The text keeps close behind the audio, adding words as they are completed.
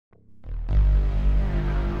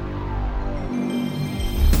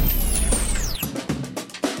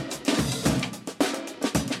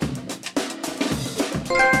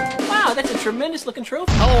tremendous looking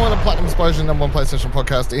trophy. Hello, and a Platinum Explosion, number one PlayStation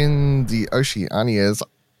podcast in the Oceanias.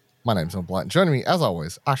 My name's John Blight. Joining me, as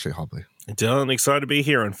always, Ashley Hobley. Dylan, excited to be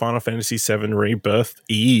here on Final Fantasy VII Rebirth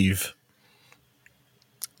Eve.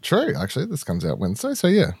 True, actually, this comes out Wednesday, so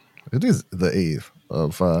yeah, it is the eve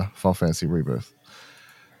of Final Fantasy Rebirth.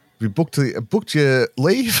 Have you booked your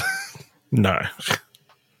leave? No.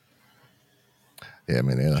 Yeah,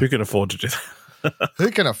 me neither. Who can afford to do that? Who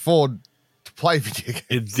can afford to play video games?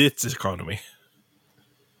 In this economy.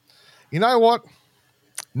 You know what?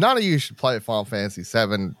 None of you should play Final Fantasy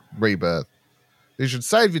VII Rebirth. You should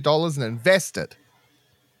save your dollars and invest it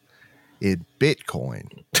in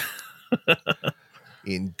Bitcoin,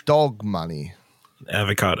 in dog money,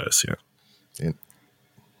 Avocados, yeah.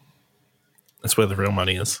 That's where the real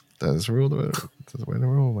money is. That's where the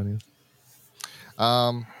real money is.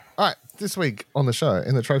 All right, this week on the show,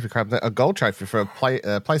 in the trophy cabinet, a gold trophy for a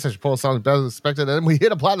PlayStation Portal sounds better than expected, and we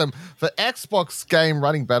hit a platinum for Xbox game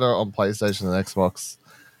running better on PlayStation than Xbox.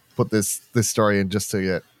 Put this story in just to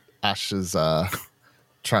get Ash's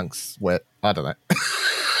trunks wet. I don't know.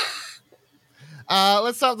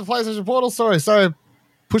 Let's start with the PlayStation Portal story. So,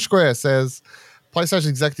 Push Square says PlayStation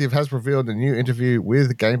executive has revealed in a new interview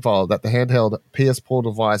with GameFile that the handheld PS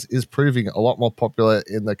Portal device is proving a lot more popular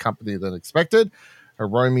in the company than expected.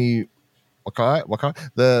 Hiromi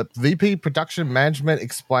Wakai, the VP Production Management,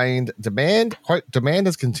 explained demand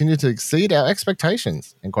has continued to exceed our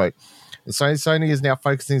expectations, end quote. And Sony is now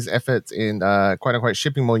focusing its efforts in quote unquote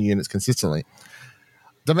shipping more units consistently.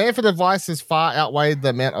 Demand for the device has far outweighed the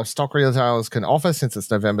amount of stock retailers can offer since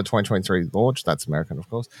its November 2023 launch. That's American, of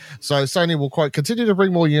course. So Sony will, quote, continue to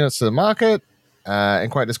bring more units to the market,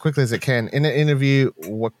 and, quote, as quickly as it can. In an interview,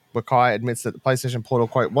 Wakai admits that the PlayStation Portal,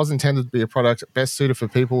 quote, was intended to be a product best suited for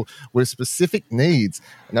people with specific needs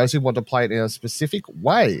and those who want to play it in a specific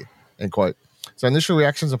way, end quote. So initial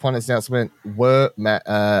reactions upon its announcement were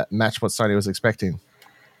matched what Sony was expecting.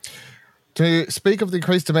 To speak of the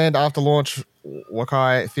increased demand after launch,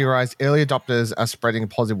 Wakai theorized early adopters are spreading a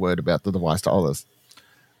positive word about the device to others.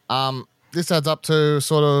 This adds up to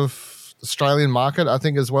sort of Australian market, I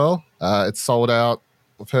think, as well. It's sold out.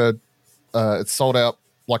 I've heard it's sold out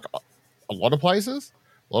like a lot of places,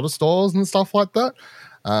 a lot of stores and stuff like that.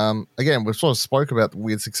 Again, we've sort of spoke about the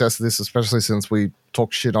weird success of this, especially since we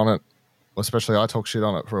talk shit on it, especially I talk shit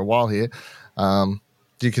on it for a while here.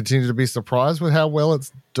 Do you continue to be surprised with how well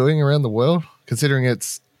it's doing around the world? Considering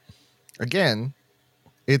it's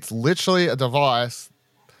literally a device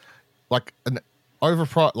like an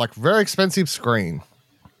overpriced, like very expensive screen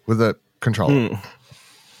with a controller.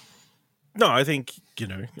 No, I think,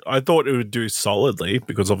 I thought it would do solidly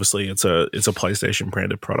because obviously it's a PlayStation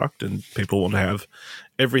branded product and people want to have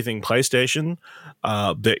everything PlayStation.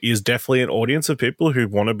 There is definitely an audience of people who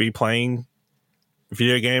want to be playing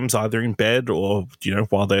video games either in bed or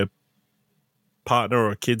while their partner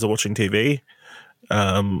or kids are watching TV,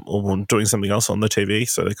 or doing something else on the TV,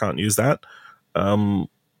 so they can't use that. So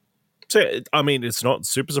I mean, it's not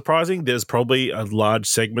super surprising. There's probably a large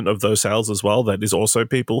segment of those sales as well that is also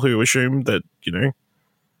people who assume that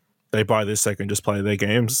they buy this, they can just play their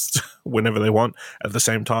games whenever they want. At the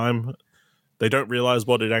same time, they don't realize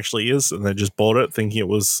what it actually is, and they just bought it thinking it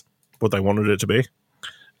was what they wanted it to be.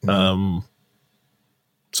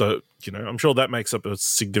 So, I'm sure that makes up a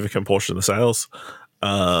significant portion of the sales.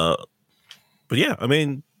 But yeah, I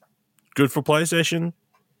mean, good for PlayStation.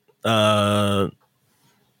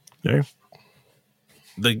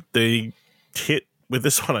 They hit with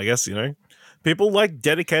this one, I guess, People like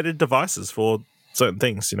dedicated devices for certain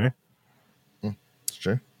things, It's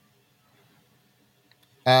true.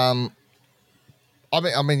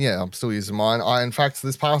 I mean, yeah, I'm still using mine. In fact,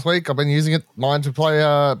 this past week, I've been using mine to play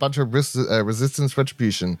a bunch of Resistance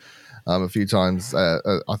Retribution a few times. I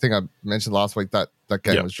think I mentioned last week that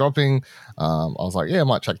game was dropping. I was like, yeah, I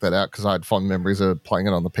might check that out because I had fond memories of playing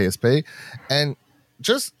it on the PSP. And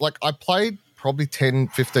just, like, I played probably 10,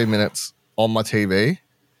 15 minutes on my TV,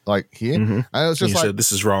 like, here. Mm-hmm. And it was just said,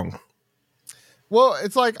 this is wrong. Well,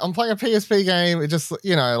 it's like I'm playing a PSP game. It just, like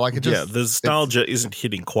it just... Yeah, the nostalgia isn't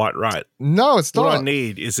hitting quite right. No, it's not. What I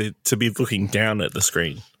need is it to be looking down at the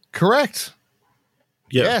screen. Correct.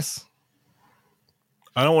 Yeah. Yes.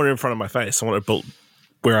 I don't want it in front of my face. I want it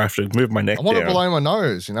where I have to move my neck down. I want it below my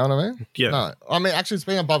nose, you know what I mean? Yeah. No, I mean, actually, it's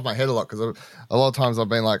been above my head a lot because a lot of times I've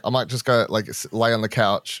been like, I might just go, like, lay on the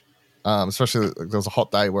couch. Especially there was a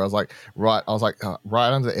hot day where I was like right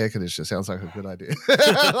under the air conditioner sounds like a good idea.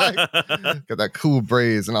 Like, get that cool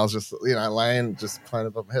breeze, and I was just laying just playing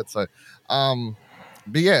above my head. So,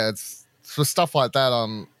 but yeah, it's for stuff like that.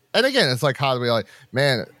 And again, it's like hard to be like,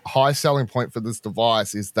 man, high selling point for this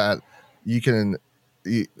device is that you can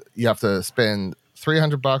you have to spend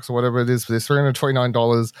 $300 or whatever it is for this,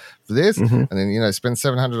 $329 for this, and then spend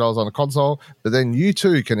 $700 on a console. But then you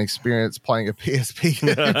too can experience playing a PSP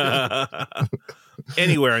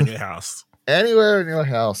anywhere in your house, anywhere in your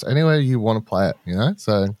house, anywhere you want to play it.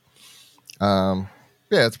 So,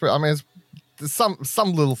 it's. I mean, it's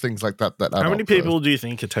some little things like that. How many people do you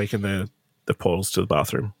think are taking the portals to the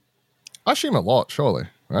bathroom? I assume a lot, surely,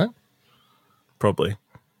 right? Probably.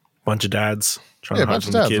 Bunch of dads trying to hide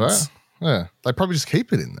from the kids. Right? Yeah, they probably just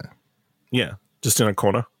keep it in there. Yeah, just in a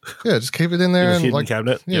corner. Yeah, just keep it in there. In a hidden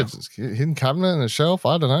cabinet. Yeah, just hidden cabinet in a shelf.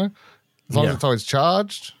 I don't know. As long as it's always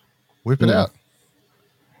charged, whip it out.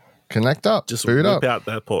 Connect up. Just boot whip up. out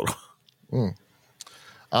that portal.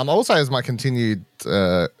 Also, as my continued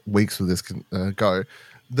weeks with this go,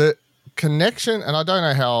 the connection, and I don't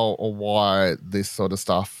know how or why this sort of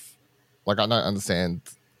stuff, like I don't understand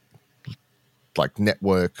like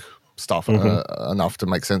network stuff enough to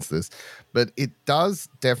make sense of this, but it does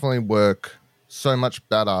definitely work so much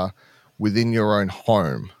better within your own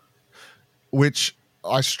home, which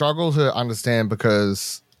I struggle to understand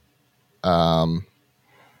because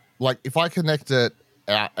like if I connect it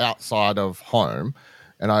outside of home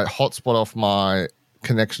and I hotspot off my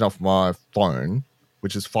connection off my phone,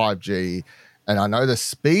 which is 5G, and I know the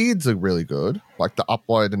speeds are really good, like the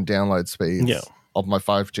upload and download speeds of my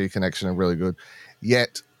 5G connection are really good,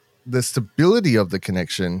 yet the stability of the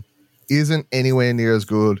connection isn't anywhere near as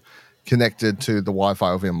good connected to the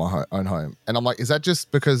Wi-Fi within my own home. And I'm like, is that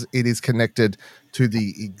just because it is connected to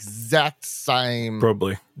the exact same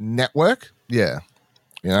probably network? Yeah.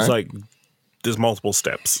 It's like there's multiple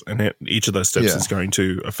steps, and each of those steps is going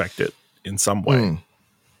to affect it in some way.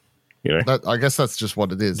 I guess that's just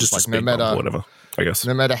what it is. Just like no matter whatever. I guess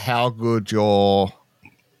no matter how good your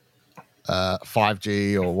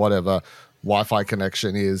 5G or whatever Wi-Fi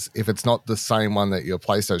connection is, if it's not the same one that your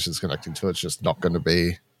PlayStation is connecting to, it's just not going to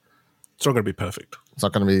be. It's not going to be perfect. It's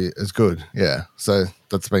not going to be as good. Yeah. So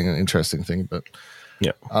that's been an interesting thing, but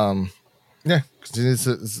it's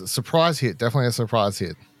a surprise hit. Definitely a surprise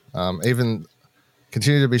hit. Even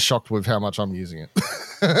continue to be shocked with how much I'm using it.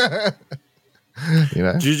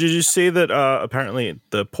 Did you see that apparently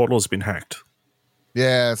the portal has been hacked?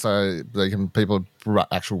 Yeah, so people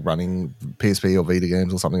actual running PSP or Vita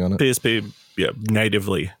games or something on it. PSP,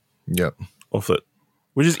 natively. Yep. Off it,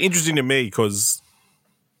 which is interesting to me because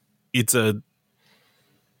it's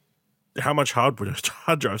how much hard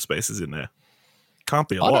drive space is in there? Can't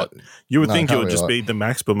be a lot. You would think it would just be the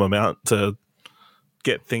maximum amount to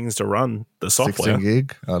get things to run the software. 16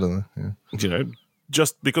 gig? I don't know. Yeah.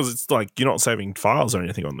 Just because it's like you're not saving files or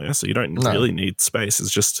anything on there, so you don't really need space. It's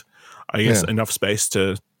just, I guess, enough space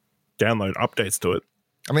to download updates to it.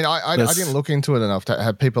 I mean, I didn't look into it enough to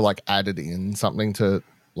have people like added in something to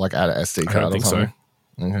like add an SD card. I don't think so.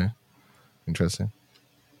 Okay, interesting.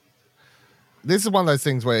 This is one of those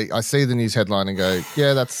things where I see the news headline and go,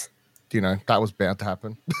 "Yeah, that's that was bound to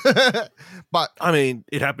happen." But I mean,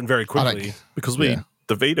 it happened very quickly because the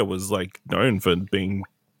Vita was like known for being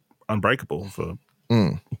unbreakable for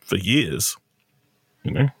years.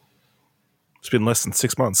 It's been less than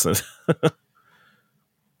 6 months.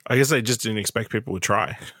 I guess they just didn't expect people would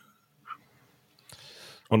try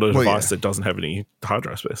on a device that doesn't have any hard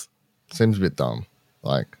drive space. Seems a bit dumb.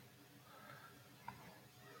 Like,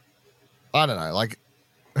 I don't know. Like,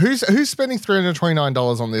 who's spending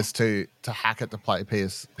 $329 on this to hack it to play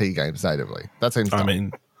PSP games natively? That seems dumb. I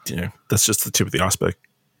mean, that's just the tip of the iceberg.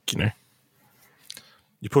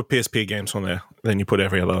 You put PSP games on there, then you put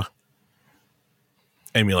every other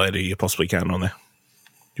emulator you possibly can on there.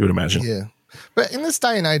 You would imagine. Yeah. But in this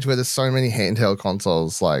day and age where there's so many handheld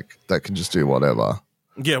consoles like that can just do whatever.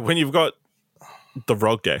 Yeah, when you've got the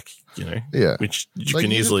ROG deck, which you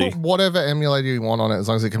can easily just put whatever emulator you want on it as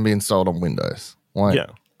long as it can be installed on Windows. Like,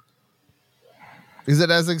 is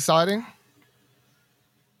it as exciting?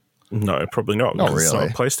 No, probably not. Not really. It's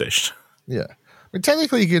not a PlayStation. Yeah. I mean,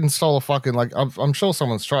 technically, you could install a fucking, like, I'm sure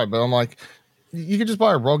someone's tried, but I'm like, you could just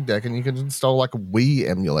buy a ROG deck and you can install, like, a Wii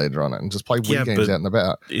emulator on it and just play Wii games out and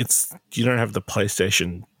about. You don't have the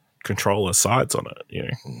PlayStation controller sides on it,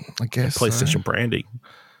 I guess. PlayStation branding.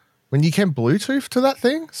 When you can Bluetooth to that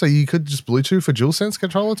thing, so you could just Bluetooth a DualSense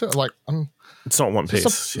controller to it? Like, it's not one piece.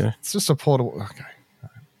 It's just a portable. Okay.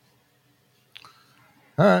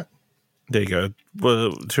 All right. There you go.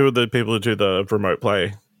 Well, two of the people who do the remote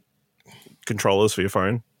play controllers for your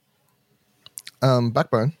phone.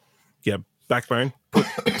 Backbone. Yeah, Backbone. Put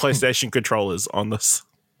PlayStation controllers on this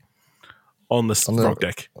ROG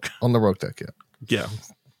deck. On the ROG deck, yeah.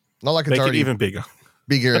 Not like it's make already it even bigger.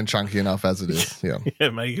 Bigger and chunky enough as it is. Yeah. Yeah,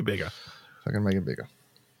 make it bigger. I can make it bigger.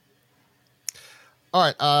 All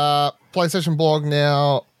right. PlayStation blog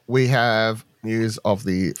now. We have news of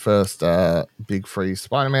the first big free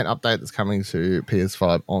Spider-Man update that's coming to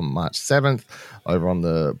PS5 on March 7th. Over on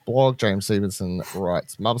the blog, James Stevenson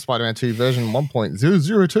writes, Marvel Spider-Man 2 version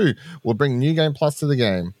 1.002 will bring New Game Plus to the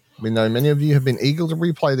game. We know many of you have been eager to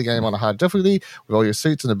replay the game on a hard difficulty with all your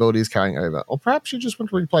suits and abilities carrying over. Or perhaps you just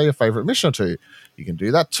want to replay your favorite mission or two. You can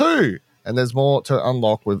do that too. And there's more to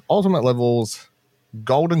unlock with ultimate levels,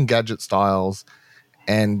 golden gadget styles,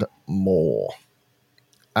 and more.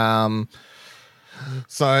 So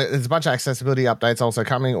there's a bunch of accessibility updates also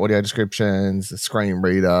coming, audio descriptions, screen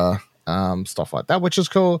reader, stuff like that, which is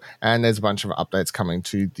cool. And there's a bunch of updates coming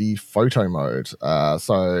to the photo mode.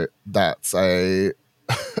 So that's a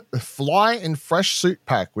fly and fresh suit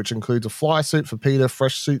pack, which includes a fly suit for Peter,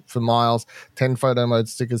 fresh suit for Miles, 10 photo mode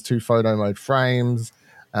stickers, 2 photo mode frames.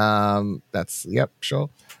 Sure.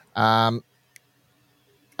 Are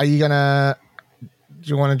you gonna? Do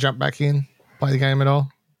you want to jump back in, play the game at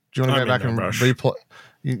all? Do you want to go back and replay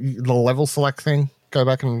the level select thing? Go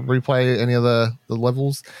back and replay any of the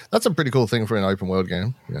levels. That's a pretty cool thing for an open world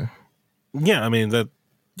game. Yeah. Yeah, I mean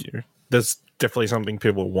that's definitely something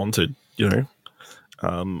people wanted. I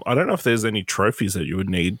don't know if there's any trophies that you would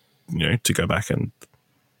need, to go back and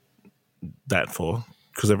that for,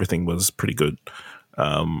 because everything was pretty good.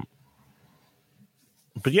 But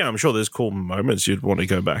yeah, I'm sure there's cool moments you'd want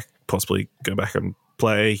to possibly go back and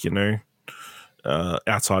play,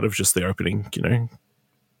 outside of just the opening,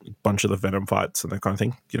 bunch of the Venom fights and that kind of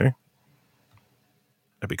thing, That'd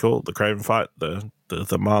be cool. The Kraven fight,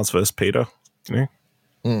 the Mars versus Peter,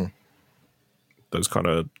 Those kind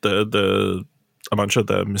of, a bunch of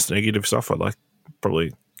the Mr. Negative stuff I like,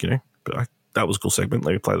 probably, but that was a cool segment.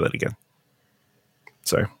 Let me play that again.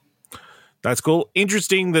 So that's cool.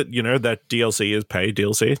 Interesting that, that DLC is paid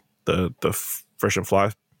DLC, the Fresh and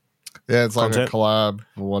Fly. Yeah, it's content. Like a collab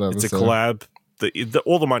or whatever. It's a collab.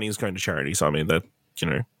 All the money is going to charity, so I mean that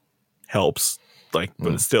helps. But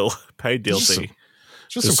it's still paid DLC.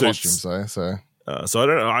 Just some costumes though. So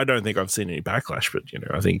I don't think I've seen any backlash, but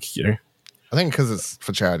I think I think because it's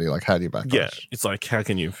for charity. Like, how do you backlash? Yeah, it's like, how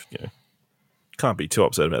can you can't be too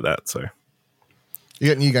upset about that. So you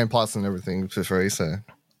get New Game Plus and everything for free. So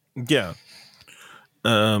yeah,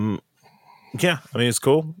 I mean it's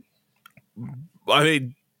cool. I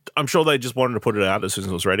mean, I'm sure they just wanted to put it out as soon as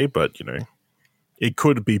it was ready, but it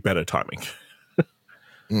could be better timing.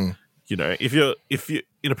 If you're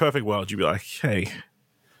in a perfect world, you'd be like, hey,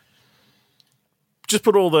 just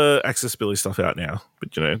put all the accessibility stuff out now.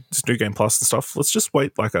 But this New Game Plus and stuff, let's just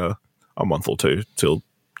wait like a month or two till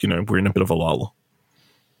we're in a bit of a lull.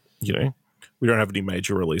 We don't have any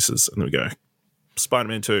major releases, and then we go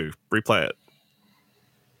Spider-Man 2, replay it.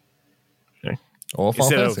 Or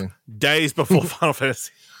Final Fantasy. Days before Final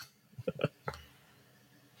Fantasy.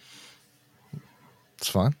 It's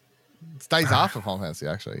fine. It's days after Final Fantasy,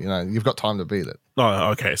 actually. You've got time to beat it. Oh,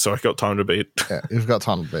 okay. So I got time to beat. Yeah, you've got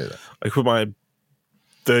time to beat it. I put my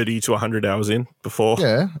 30 to 100 hours in before.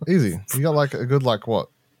 Yeah, easy. You got like a good,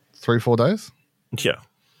 3-4 days? Yeah.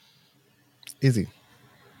 Easy.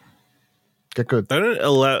 Get good. They don't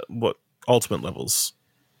allow ultimate levels.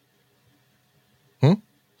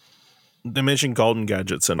 They mentioned golden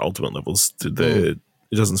gadgets and ultimate levels. It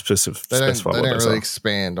doesn't specify. They what don't those really are.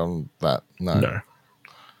 expand on that. No.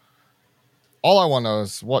 All I want to know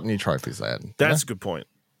is what new trophies they had. That's a good point.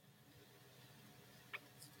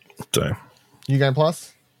 So, New Game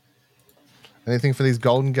Plus? Anything for these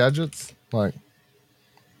golden gadgets?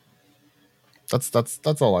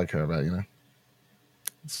 That's all I care about,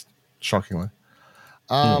 It's shockingly.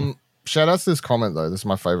 Shout out to this comment though. This is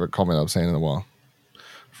my favorite comment I've seen in a while.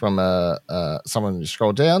 From someone who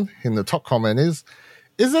scrolled down. In the top comment is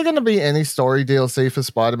there going to be any story DLC for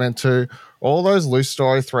Spider-Man 2? All those loose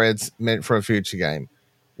story threads meant for a future game.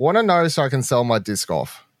 Want to know so I can sell my disc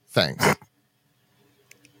off. Thanks.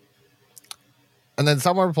 And then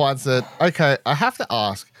someone replied and said, okay, I have to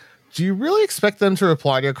ask, do you really expect them to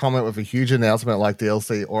reply to your comment with a huge announcement like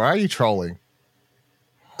DLC, or are you trolling?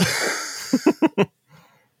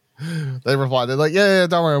 They replied, they're like, yeah,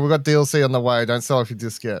 don't worry, we've got DLC on the way. Don't sell off your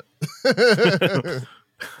disc yet.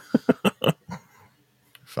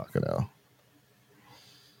 Fucking hell.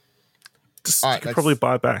 Just you could probably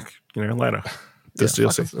buy it back, later. This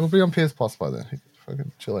DLC. It'll be on PS Plus by then.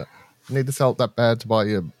 Fucking chill out. You need to sell it that bad to buy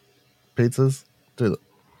your pizzas? Do that.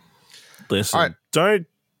 Listen,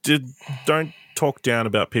 don't talk down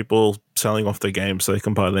about people selling off their games so they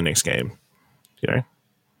can buy their next game.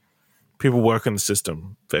 People work in the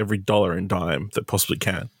system for every dollar and dime that possibly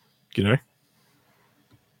can.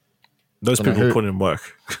 Those people put in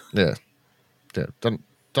work. Yeah. Don't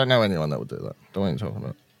Don't know anyone that would do that. Don't know what you're talking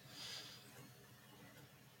about.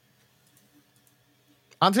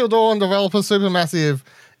 Until Dawn developer Supermassive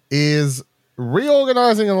is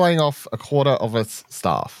reorganizing and laying off a quarter of its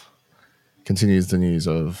staff. Continues the news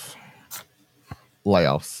of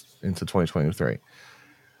layoffs into 2023.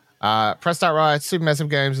 Press Start Riot, Supermassive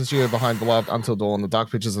Games, the studio behind beloved Until Dawn, The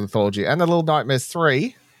Dark Pictures of Mythology, and The Little Nightmares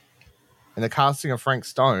 3, and the casting of Frank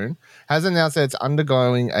Stone, has announced that it's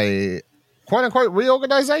undergoing a quote-unquote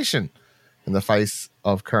reorganization in the face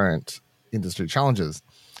of current industry challenges.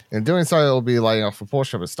 In doing so, it will be laying off a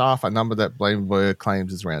portion of its staff, a number that Blameberg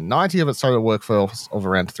claims is around 90 of its total workforce of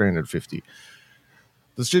around 350.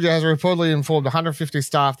 The studio has reportedly informed 150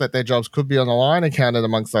 staff that their jobs could be on the line and counted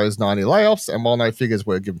amongst those 90 layoffs. And while no figures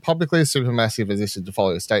were given publicly, Supermassive has issued the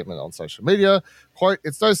following statement on social media. Quote,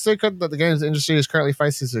 "It's no secret that the games industry is currently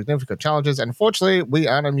facing significant challenges, and unfortunately, we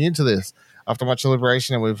aren't immune to this. After much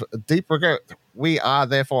deliberation and with deep regret, we are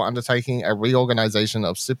therefore undertaking a reorganization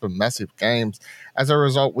of Supermassive Games. As a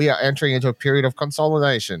result, we are entering into a period of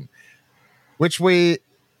consolidation, which we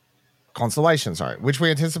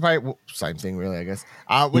anticipate, same thing really, I guess,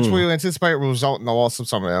 which we anticipate will result in the loss of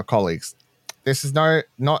some of our colleagues. This is not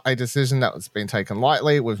a decision that has been taken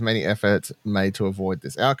lightly, with many efforts made to avoid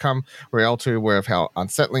this outcome. We're all too aware of how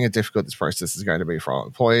unsettling and difficult this process is going to be for our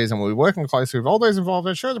employees, and we'll be working closely with all those involved to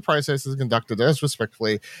ensure the process is conducted as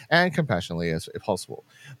respectfully and compassionately as possible."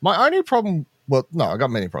 My only problem, well, no, I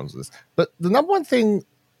got many problems with this, but the number one thing,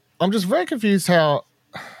 I'm just very confused how,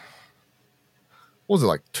 what was it,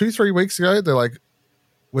 like 2-3 weeks ago, they're like,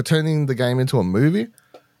 we're turning the game into a movie and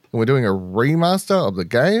we're doing a remaster of the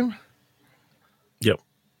game. Yep.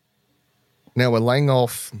 Now we're laying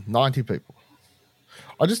off 90 people.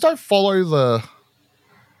 I just don't follow the...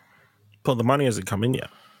 But the money hasn't come in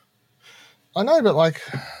yet. I know, but like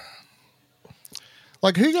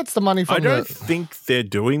who gets the money from I don't think they're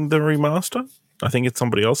doing the remaster. I think it's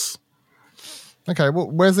somebody else. Okay, well,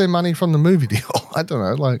 where's their money from the movie deal? I don't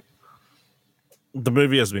know, like... The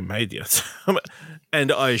movie hasn't been made yet.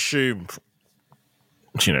 And I assume,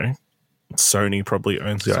 Sony probably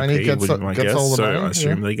owns the Sony IP, would be my guess. all the so money, I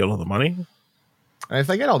assume they get all the money. And if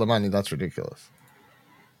they get all the money, that's ridiculous.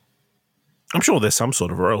 I'm sure there's some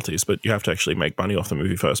sort of royalties, but you have to actually make money off the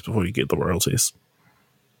movie first before you get the royalties.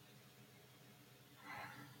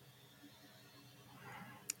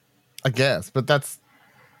 I guess, but that's...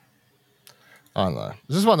 I don't know.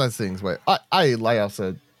 It's just one of those things where layoffs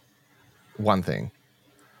are one thing.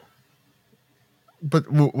 But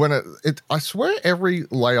when I swear every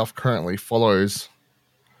layoff currently follows,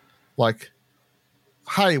 like,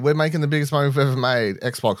 hey, we're making the biggest money we've ever made.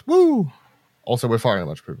 Xbox, woo! Also, we're firing a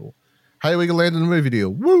bunch of people. Hey, we can land in a movie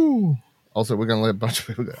deal, woo! Also, we're going to let a bunch of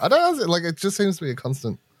people go. I don't know, like, it just seems to be a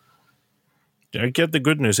constant. Get the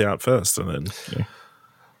good news out first, and then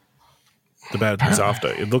the bad news after.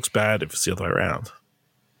 It looks bad if it's the other way around.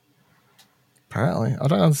 Apparently, I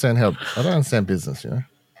don't understand business,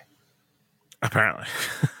 Apparently.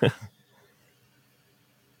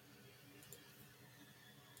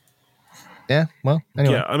 Yeah, well,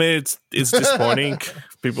 anyway. Yeah, I mean, it's disappointing.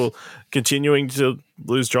 People continuing to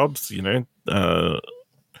lose jobs, I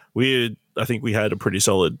think we had a pretty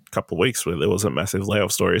solid couple of weeks where there wasn't massive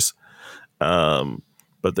layoff stories.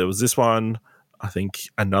 But there was this one. I think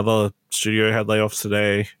another studio had layoffs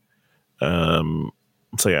today.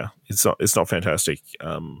 So yeah, it's not fantastic.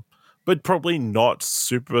 But probably not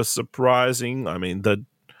super surprising. I mean,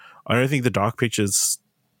 I don't think the Dark Pictures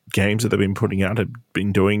games that they've been putting out have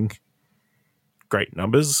been doing great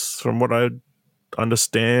numbers from what I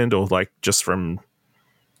understand, or like just from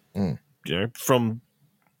from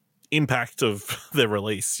impact of their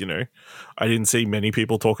release. I didn't see many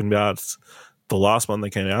people talking about the last one that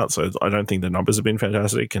came out, so I don't think the numbers have been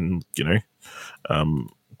fantastic. And I'm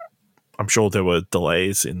sure there were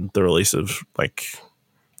delays in the release of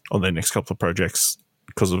on their next couple of projects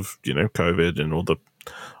because of COVID and all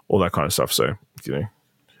that kind of stuff. So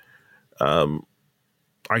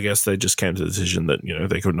I guess they just came to the decision that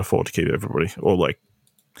they couldn't afford to keep everybody, or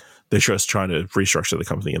they're just trying to restructure the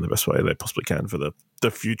company in the best way they possibly can for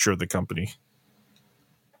the future of the company.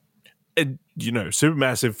 And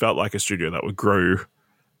Supermassive felt like a studio that would grow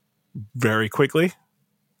very quickly,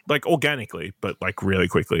 organically, but really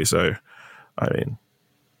quickly. So I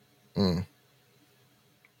mean,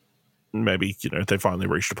 maybe they finally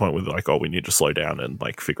reached a point where we need to slow down and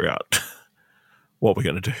figure out what we're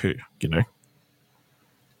going to do.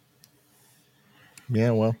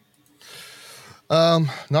 Yeah, well,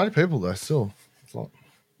 90 people though, still. It's a lot.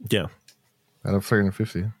 Yeah, out of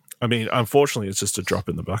 350. I mean, unfortunately, it's just a drop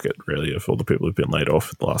in the bucket, really, of all the people who've been laid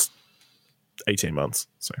off in the last 18 months.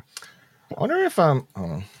 So, I wonder if hold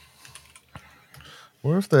on.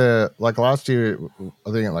 What if they're like last year?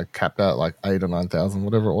 I think it like capped out like 8 or 9,000,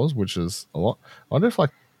 whatever it was, which is a lot. I wonder if like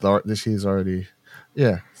this year's already,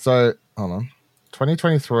 yeah. So hold on,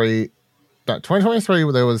 2023. No,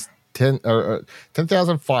 2023 there was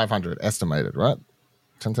 10,500 estimated, right?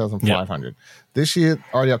 10,500. Yep. This year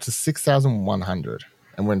already up to 6,100,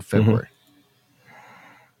 and we're in February.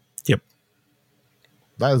 Yep,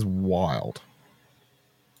 that is wild.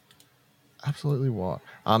 Absolutely wild.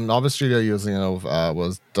 The other studio using of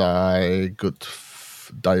was Daigut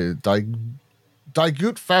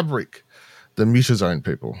Fabric, the Mutazone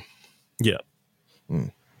people. Yeah.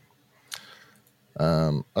 I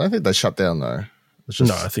don't think they shut down though. It's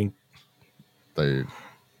just, no, I think they.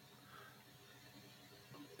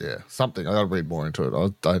 Yeah, something. I got to read more into it.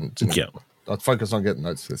 I'd focus on getting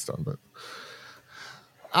notes this time, but.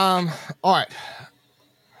 All right.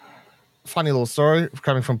 Funny little story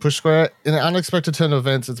coming from Push Square. In an unexpected turn of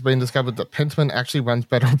events, it's been discovered that Pentiment actually runs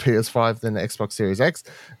better on PS5 than the Xbox Series X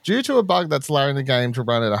due to a bug that's allowing the game to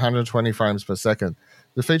run at 120 frames per second.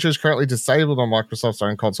 The feature is currently disabled on Microsoft's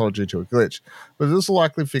own console due to a glitch, but this will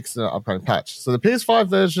likely fix in an upcoming patch. So the PS5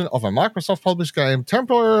 version of a Microsoft-published game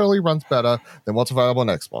temporarily runs better than what's available on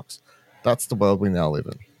Xbox. That's the world we now live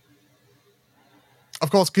in. Of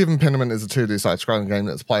course, given Pentiment is a 2D side-scrolling game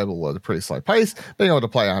that's playable at a pretty slow pace, being able to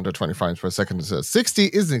play 120 frames per second instead of 60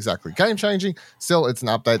 isn't exactly game-changing. Still, it's an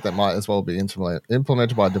update that might as well be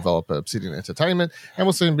implemented by developer Obsidian Entertainment and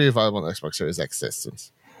will soon be available on Xbox Series X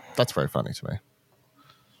systems. That's very funny to me.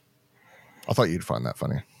 I thought you'd find that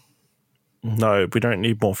funny. No, we don't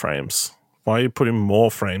need more frames. Why are you putting more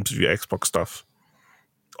frames of your Xbox stuff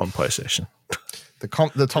on PlayStation? The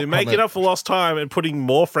top They're making up for lost time and putting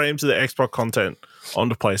more frames of the Xbox content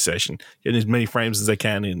onto PlayStation, getting as many frames as they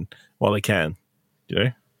can in while they can. You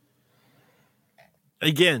know?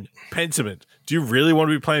 Again, Pentiment. Do you really want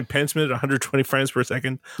to be playing Pentiment at 120 frames per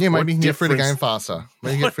second? Yeah, maybe you can get through the game faster.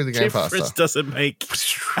 What difference does it make?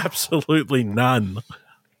 Absolutely none.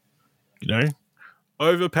 You know?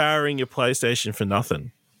 Overpowering your PlayStation for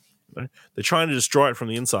nothing. You know? They're trying to destroy it from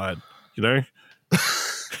the inside. You know?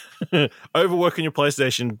 Overworking your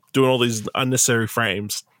PlayStation, doing all these unnecessary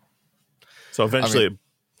frames. So eventually,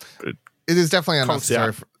 it is definitely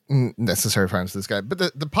unnecessary frames to this game. But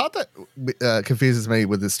the part that confuses me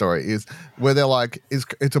with this story is where they're like,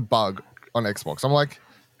 it's a bug on Xbox. I'm like,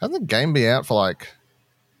 hasn't the game been out for like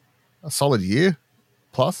a solid year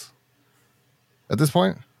plus at this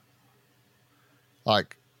point?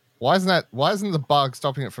 Like, why isn't the bug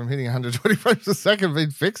stopping it from hitting 120 frames per second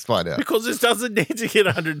being fixed by now? Because it doesn't need to hit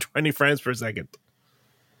 120 frames per second.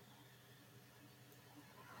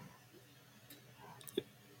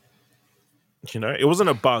 You know, it wasn't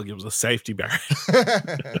a bug; it was a safety barrier.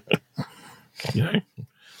 You know,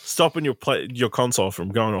 stopping your console from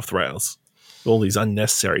going off the rails. All these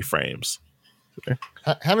unnecessary frames. Okay.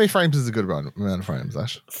 How many frames is a good amount of frames,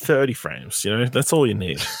 Ash? 30 frames. You know, that's all you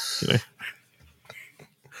need. You know.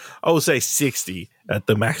 I would say 60 at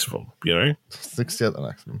the maximum, you know? 60 at the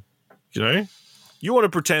maximum. You know? You want to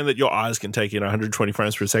pretend that your eyes can take in 120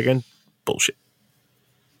 frames per second? Bullshit.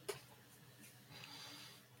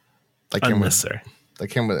 Unnecessary. They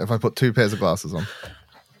can with if I put 2 pairs of glasses on.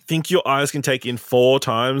 Think your eyes can take in 4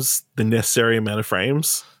 times the necessary amount of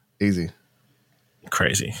frames? Easy.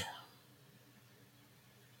 Crazy.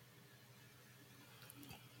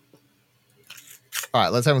 All right,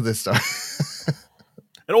 let's have this stuff.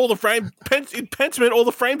 And all the Pentiment, all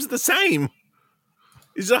the frames are the same.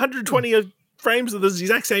 It's 120 frames of the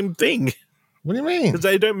exact same thing. What do you mean? Because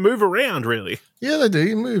they don't move around, really. Yeah, they do.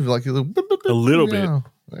 You move like a little bit.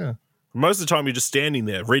 Yeah. Most of the time, you're just standing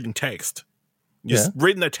there reading text. You're just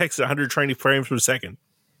reading that text at 120 frames per second.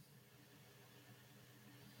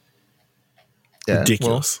 Yeah,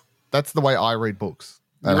 ridiculous. Well, that's the way I read books.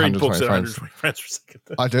 You read books at 120 frames per second.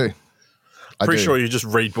 I do. Pretty sure you just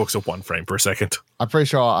read books at 1 frame per second. I'm pretty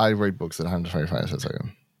sure I read books at 120 frames per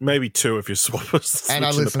second. Maybe 2 if you switch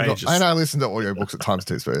the pages. And I listen to audiobooks at times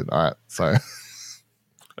 2 speed. All right, so.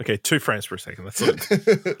 Okay, 2 frames per second. That's it. I'll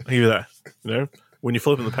give you that. You know, when you're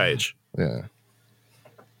flipping the page. Yeah.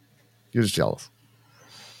 You're just jealous.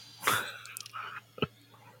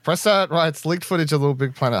 Press Start writes, leaked footage of Little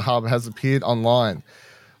Big Planet Hub has appeared online.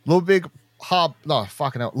 Little Big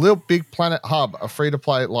Planet Hub, a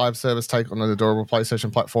free-to-play live service take on an adorable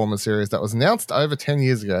PlayStation platformer series that was announced over 10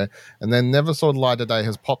 years ago and then never saw the light of day,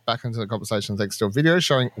 has popped back into the conversation thanks to a video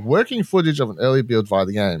showing working footage of an early build via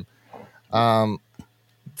the game.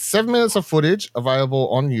 7 minutes of footage available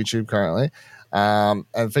on YouTube currently. And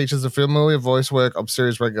features the familiar voice work of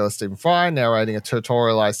series regular Stephen Fry narrating a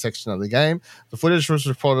tutorialized section of the game. The footage was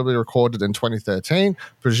reportedly recorded in 2013,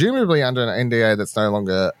 presumably under an NDA that's no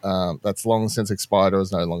longer that's long since expired or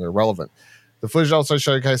is no longer relevant. The footage also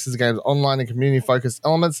showcases the game's online and community-focused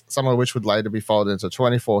elements, some of which would later be folded into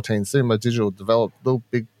 2014 Sumo Digital developed Little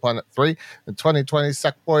Big Planet 3 and 2020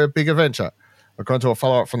 Sackboy: A Big Adventure. According to a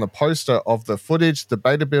follow-up from the poster of the footage, the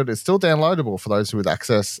beta build is still downloadable for those with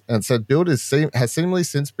access, and said build has seemingly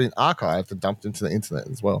since been archived and dumped into the internet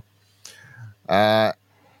as well.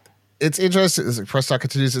 It's interesting, as Press Start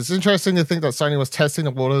continues, it's interesting to think that Sony was testing the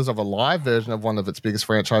waters of a live version of one of its biggest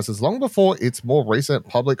franchises long before its more recent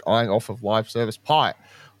public eyeing off of live service pie,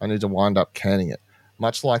 only to wind up canning it,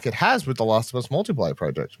 much like it has with the Last of Us multiplayer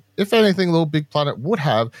project. If anything, Little Big Planet would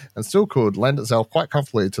have, and still could, lend itself quite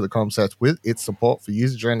comfortably to the concept with its support for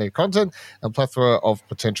user-generated content and plethora of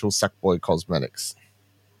potential Sackboy cosmetics.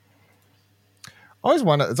 I always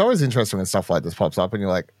wonder, it's always interesting when stuff like this pops up and you're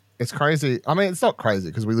like, it's crazy. I mean, it's not crazy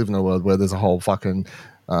because we live in a world where there's a whole fucking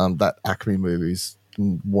that Acme movies,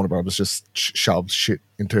 Warner Brothers just shoves shit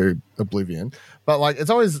into oblivion. But like,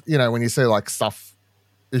 it's always, you know, when you see like stuff,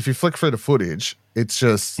 if you flick through the footage, it's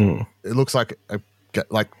just it looks like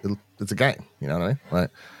it's a game. You know what I mean?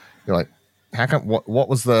 Like you're like, how come? What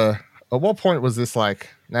was the? At what point was this like?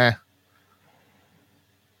 Nah,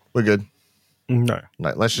 we're good. No,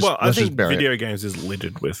 let's just. Well, I think bury video it. games is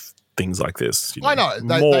littered with things like this. I know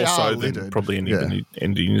more they so are than littered. probably in the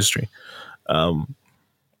industry.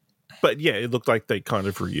 But yeah, it looked like they kind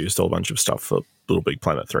of reused a whole bunch of stuff for Little Big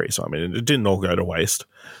Planet 3. So I mean, it didn't all go to waste.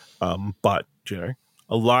 But you know,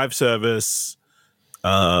 a live service,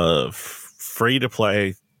 free to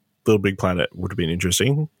play Little Big Planet would have been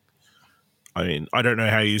interesting. I mean, I don't know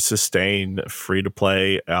how you sustain free to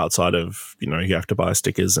play outside of, you know, you have to buy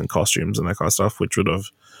stickers and costumes and that kind of stuff, which would have.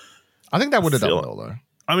 I think that would have done well, though.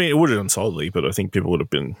 I mean, it would have done solidly, but I think people would have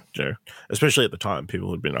been, you know, especially at the time, people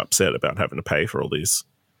would have been upset about having to pay for all these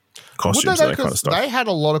costumes and that kind of stuff. They had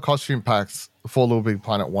a lot of costume packs for Little Big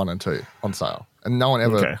Planet 1 and 2 on sale, and no one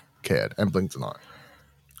ever cared and blinked an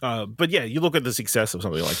eye. But yeah, you look at the success of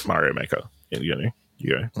something like Mario Maker, and you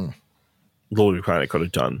go, Little Big Planet could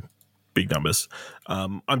have done big numbers.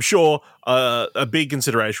 I'm sure a big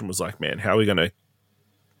consideration was like, man, how are we going to,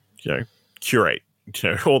 you know, curate, you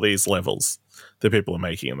know, all these levels that people are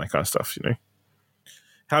making and that kind of stuff, you know?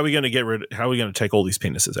 How are we going to how are we going to take all these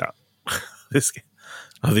penises out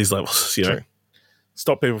of these levels, you know? True.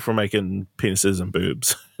 Stop people from making penises and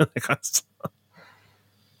boobs and that kind of stuff.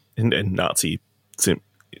 And Nazi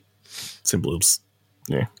symbols.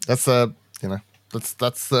 Yeah. That's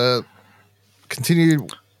that's the continue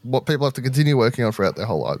what people have to continue working on throughout their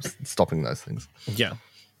whole lives, stopping those things. Yeah.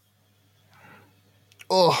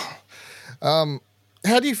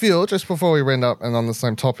 How do you feel, just before we round up and on the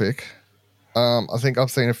same topic, I think I've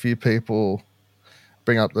seen a few people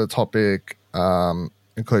bring up the topic,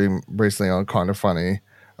 including recently on Kind of Funny,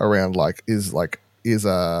 around is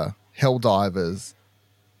Helldivers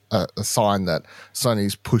a sign that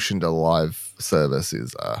Sony's push into live service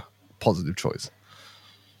is a positive choice?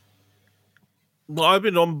 Well, I've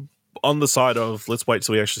been on the side of let's wait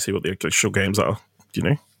till we actually see what the actual games are, you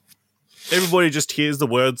know? Everybody just hears the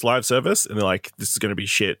words live service and they're like, this is going to be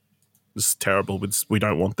shit. This is terrible. We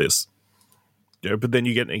don't want this. You know, but then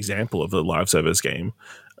you get an example of a live service game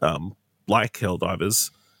like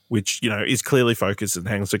Helldivers, which, you know, is clearly focused and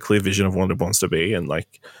has a clear vision of what it wants to be and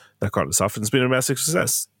like that kind of stuff. And it's been a massive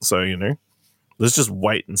success. So, you know, let's just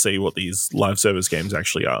wait and see what these live service games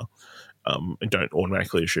actually are. And don't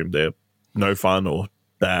automatically assume they're no fun or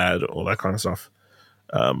bad or that kind of stuff.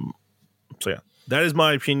 So yeah, that is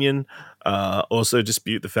my opinion. Also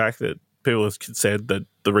dispute the fact that people have said that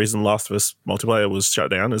the reason Last of Us multiplayer was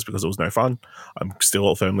shut down is because it was no fun. I'm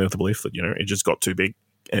still firmly of the belief that, you know, it just got too big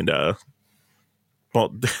and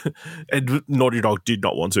and Naughty Dog did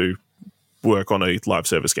not want to work on a live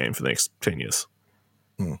service game for the next 10 years.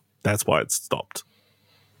 That's why it stopped.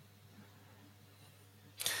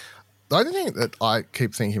 The only thing that I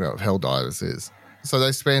keep thinking about with Helldivers is, so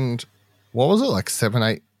they spend, what was it, like 7,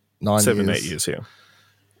 8 years, yeah,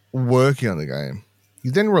 working on the game.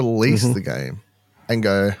 You then release the game and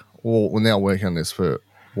go, well, we're now working on this for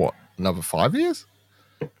what, another 5 years?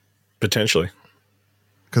 Potentially.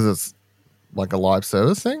 Because it's like a live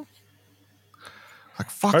service thing? Like,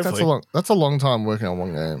 fuck, Hopefully. that's a long time working on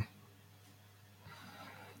one game.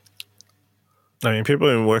 I mean, people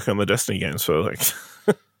have been working on the Destiny games for like...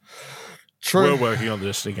 True. We're working on the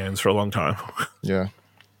Destiny games for a long time. Yeah.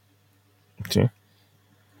 Okay.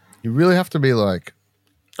 You really have to be like,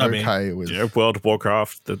 with... You know, World of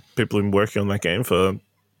Warcraft, the people have been working on that game for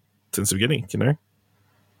since the beginning, you know?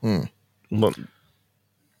 Hmm.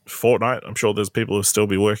 Fortnite, I'm sure there's people who still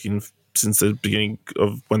be working since the beginning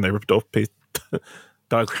of when they ripped off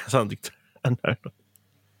Diagram. I know.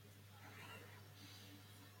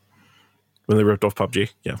 When they ripped off PUBG,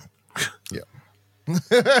 yeah. Yeah.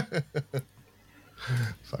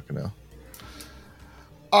 Fucking hell.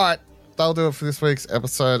 All right. That'll do it for this week's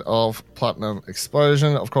episode of Platinum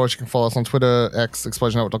Explosion. Of course, you can follow us on Twitter,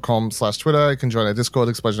 explosionnetwork.com/Twitter. You can join our Discord,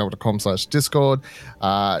 explosionnetwork.com/Discord.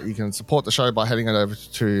 You can support the show by heading it over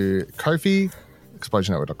to Ko-fi,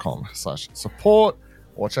 explosionnetwork.com/support,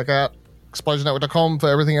 or check out explosionnetwork.com for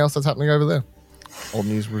everything else that's happening over there. All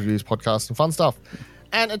news, reviews, podcasts, and fun stuff.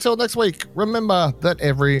 And until next week, remember that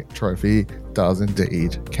every trophy does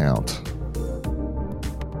indeed count.